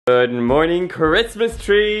Good morning, Christmas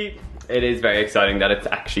tree. It is very exciting that it's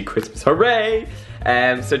actually Christmas, hooray!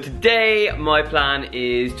 So today my plan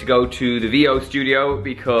is to go to the VO studio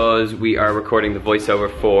because we are recording the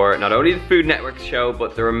voiceover for not only the Food Network show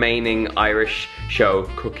but the remaining Irish show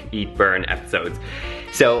Cook, Eat, Burn episodes.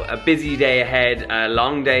 So a busy day ahead, a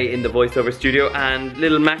long day in the voiceover studio, and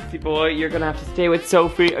little Maxie boy, you're gonna have to stay with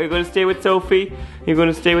Sophie. Are you gonna stay with Sophie? You're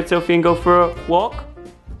gonna stay with Sophie and go for a walk?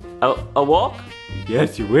 A walk?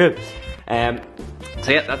 Yes, you will.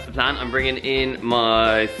 So yeah, that's the plan. I'm bringing in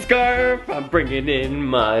my scarf, I'm bringing in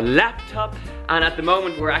my laptop, and at the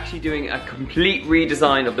moment we're actually doing a complete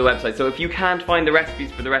redesign of the website. So if you can't find the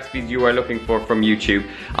recipes for the recipes you are looking for from YouTube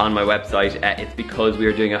on my website, it's because we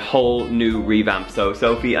are doing a whole new revamp. So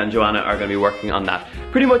Sophie and Joanna are going to be working on that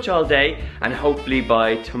pretty much all day, and hopefully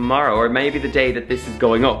by tomorrow, or maybe the day that this is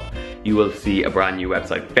going up, you will see a brand new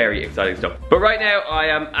website. Very exciting stuff. But right now, I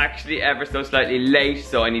am actually ever so slightly late,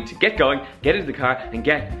 so I need to get going, get into the car, and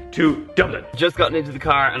get to Dublin. Just gotten into the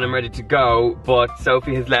car and I'm ready to go, but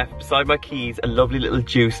Sophie has left beside my keys a lovely little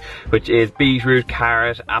juice, which is beetroot,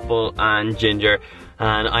 carrot, apple, and ginger.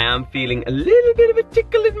 And I am feeling a little bit of a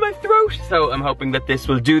tickle in my throat, so I'm hoping that this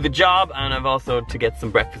will do the job, and I've also to get some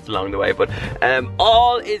breakfast along the way. But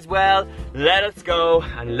all is well. Let us go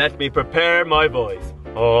and let me prepare my voice.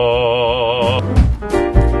 Oh.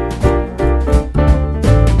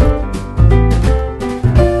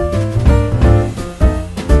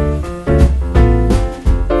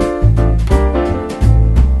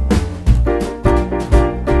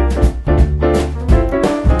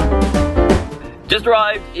 Just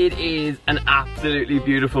arrived. It is an absolutely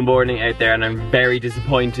beautiful morning out there, and I'm very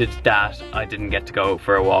disappointed that I didn't get to go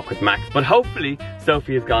for a walk with Max, but hopefully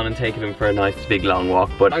Sophie has gone and taken him for a nice big long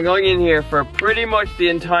walk. But I'm going in here for pretty much the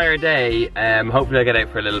entire day. Hopefully I'll get out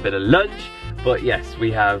for a little bit of lunch, but yes,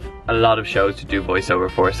 we have a lot of shows to do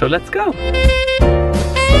voiceover for, so let's go.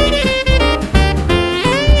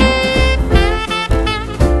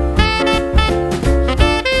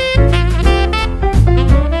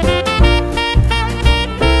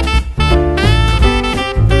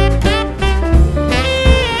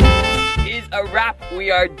 We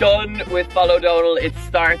are done with Follow Donal. It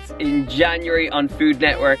starts in January on Food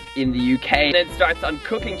Network in the UK, and it starts on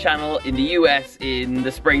Cooking Channel in the US in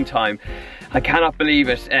the springtime. I cannot believe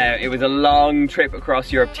it. It was a long trip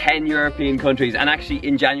across Europe, 10 European countries, and actually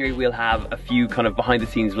in January we'll have a few kind of behind the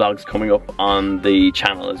scenes vlogs coming up on the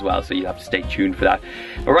channel as well, so you'll have to stay tuned for that.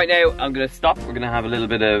 But right now I'm going to stop. We're going to have a little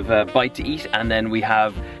bit of bite to eat, and then we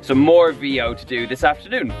have some more VO to do this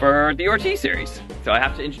afternoon for the RT series. So I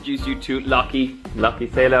have to introduce you to Lockie. Lockie,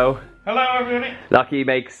 say hello. Hello everybody. Lockie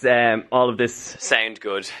makes all of this sound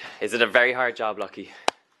good. Is it a very hard job, Lockie?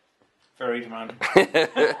 Very demanding.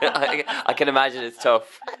 I can imagine it's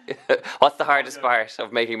tough. What's the hardest part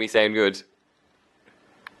of making me sound good?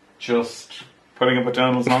 Just putting up with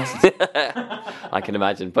Donald's nonsense. I can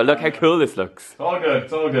imagine. But look how cool this looks. It's all good,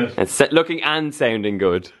 it's all good. It's looking and sounding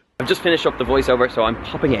good. I've just finished up the voiceover, so I'm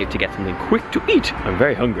popping out to get something quick to eat. I'm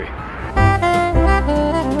very hungry.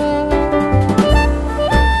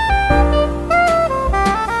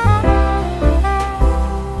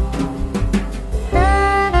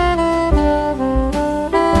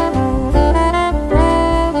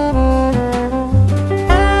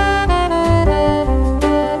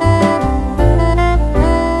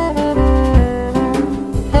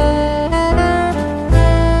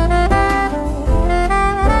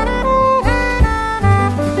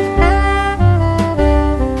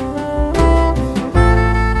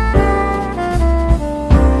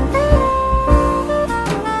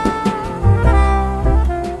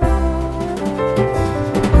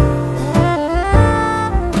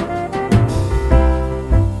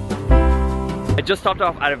 I just stopped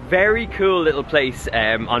off at a very cool little place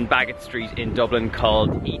on Bagot Street in Dublin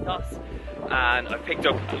called Ethos, and I picked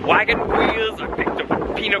up wagon wheels, I picked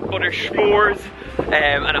up peanut butter s'mores,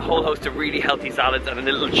 and a whole host of really healthy salads, and a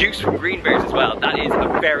little juice from Greenbears as well. That is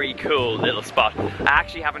a very cool little spot. I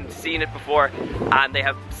actually haven't seen it before, and they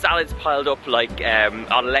have salads piled up like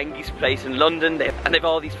on Lengy's place in London, and they've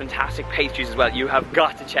all these fantastic pastries as well. You have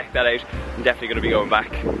got to check that out. I'm definitely going to be going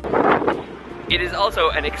back. It is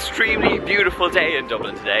also an extremely beautiful day in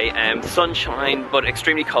Dublin today. Sunshine, but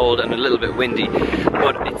extremely cold and a little bit windy.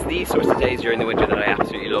 But it's these sorts of days during the winter that I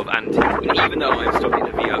absolutely love. And even though I'm stuck in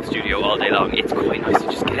the VO studio all day long, it's quite nice to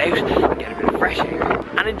just get out and get a bit of fresh air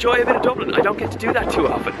and enjoy a bit of Dublin. I don't get to do that too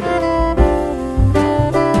often.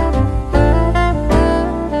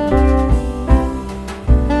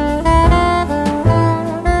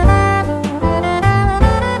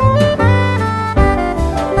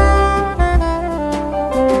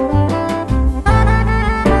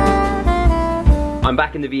 I'm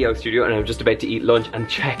back in the VO studio and I'm just about to eat lunch, and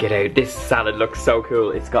check it out, this salad looks so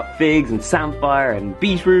cool. It's got figs and samphire and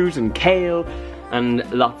beetroot and kale and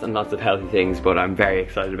lots of healthy things, but I'm very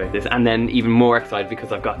excited about this. And then even more excited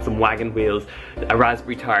because I've got some wagon wheels, a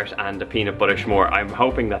raspberry tart and a peanut butter s'more. I'm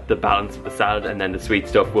hoping that the balance of the salad and then the sweet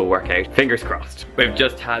stuff will work out. Fingers crossed. We've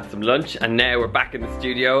just had some lunch and now we're back in the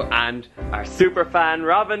studio, and our super fan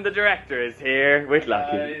Robin, the director, is here with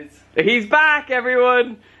Lucky. He's back,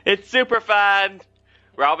 everyone! It's super fan.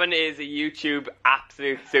 Robin is a YouTube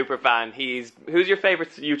absolute super fan. Who's your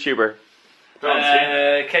favourite YouTuber?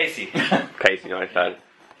 Casey. Casey, no, I thought.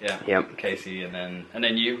 Yeah. Yep. Casey, and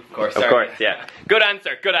then you, of course. Of course, yeah. Good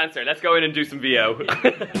answer, good answer. Let's go in and do some VO.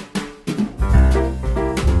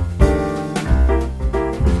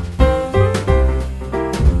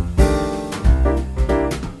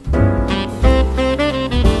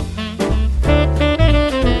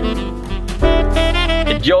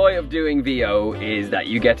 The joy of doing VO is that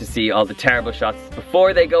you get to see all the terrible shots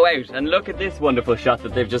before they go out. And look at this wonderful shot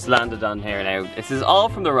that they've just landed on here now. This is all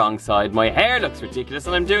from the wrong side. My hair looks ridiculous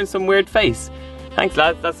and I'm doing some weird face. Thanks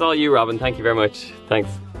lads, that's all you, Robin. Thank you very much.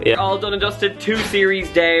 Thanks. Yeah. All done and dusted, 2 series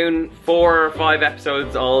down, 4 or 5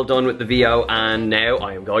 episodes all done with the VO, and now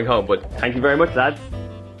I am going home. But thank you very much, lads.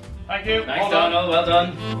 Thank you. Thanks, Donald. Well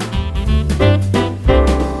done.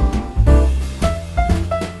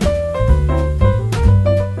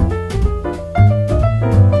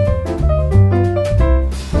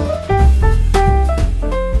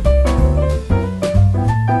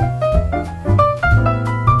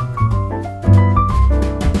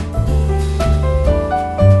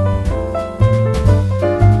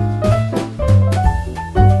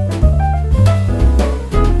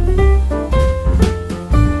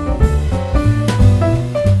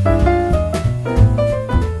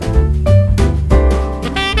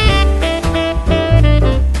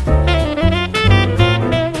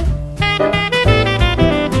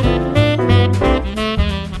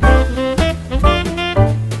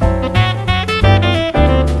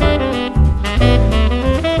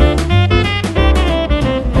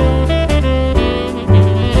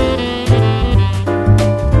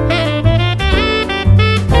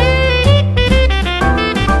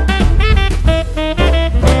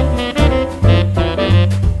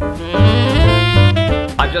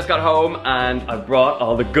 Got home and I brought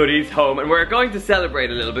all the goodies home, and we're going to celebrate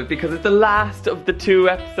a little bit because it's the last of the 2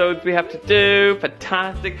 episodes we have to do.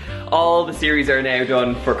 Fantastic. All the series are now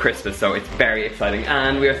done for Christmas, so it's very exciting,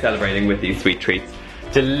 and we are celebrating with these sweet treats.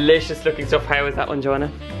 Delicious looking stuff. How is that one,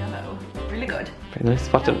 Joanna? Yellow. Really good. Very nice.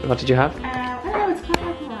 What did you have? I don't know, it's kind of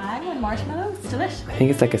like meringue and marshmallows. It's delicious. I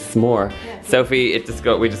think it's like a s'more. Yeah. Sophie,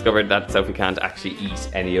 we discovered that Sophie can't actually eat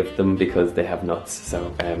any of them because they have nuts,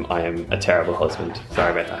 so I am a terrible husband.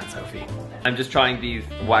 Sorry about that, Sophie. I'm just trying these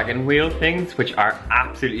wagon wheel things, which are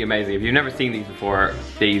absolutely amazing. If you've never seen these before,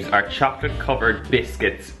 these are chocolate covered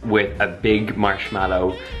biscuits with a big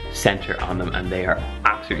marshmallow center on them, and they are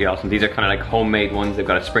absolutely awesome. These are kind of like homemade ones. They've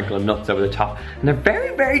got a sprinkle of nuts over the top, and they're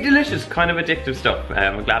very, very delicious, kind of addictive stuff.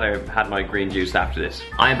 I'm glad I had my green juice after this.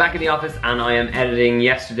 I am back in the office and I am editing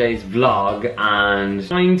yesterday's vlog and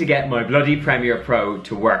trying to get my bloody Premiere Pro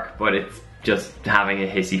to work, but it's just having a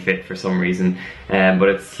hissy fit for some reason, but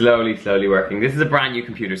it's slowly working. This is a brand new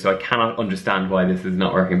computer, so I cannot understand why this is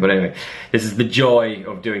not working, but anyway, this is the joy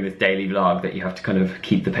of doing this daily vlog, that you have to kind of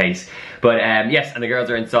keep the pace. But yes, and the girls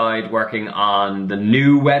are inside working on the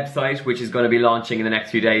new website, which is going to be launching in the next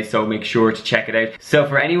few days, so make sure to check it out. So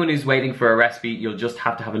for anyone who's waiting for a recipe, you'll just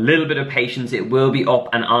have to have a little bit of patience. It will be up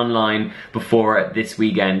and online before this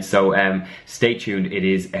weekend, so stay tuned, it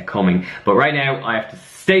is coming. But right now, I have to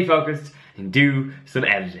stay focused and do some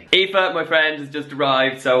editing. Aoife, my friend, has just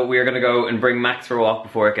arrived, so we're gonna go and bring Max for a walk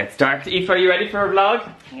before it gets dark. Aoife, are you ready for a vlog?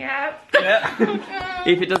 Yeah.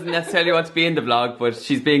 Aoife doesn't necessarily want to be in the vlog, but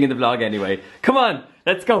she's being in the vlog anyway. Come on,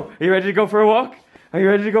 let's go. Are you ready to go for a walk? Are you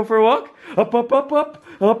ready to go for a walk? Up, up, up, up,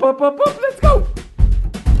 up, up, up, up, let's go!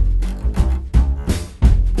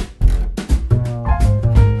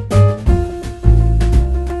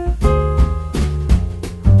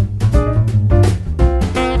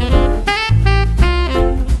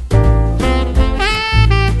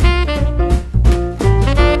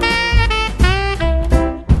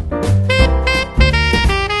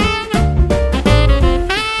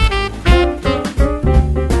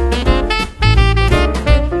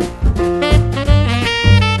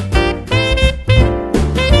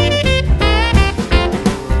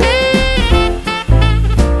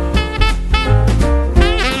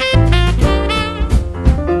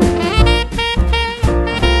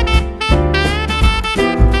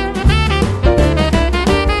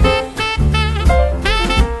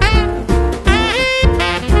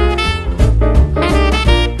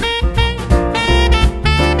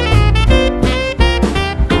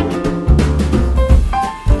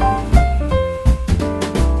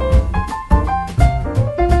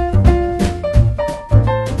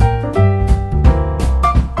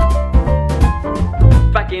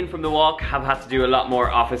 all have had to do a lot more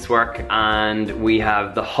office work, and we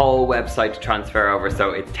have the whole website to transfer over,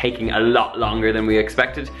 so it's taking a lot longer than we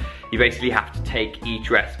expected. You basically have to take each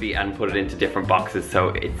recipe and put it into different boxes, so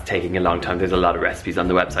it's taking a long time. There's a lot of recipes on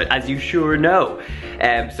the website, as you sure know.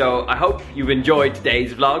 So I hope you've enjoyed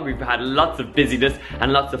today's vlog. We've had lots of busyness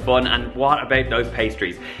and lots of fun, and what about those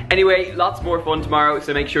pastries? Anyway, lots more fun tomorrow,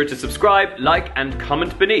 so make sure to subscribe, like, and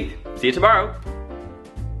comment beneath. See you tomorrow.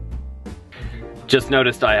 Just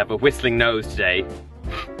noticed I have a whistling nose today.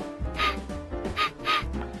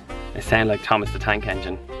 I sound like Thomas the Tank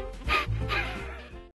Engine.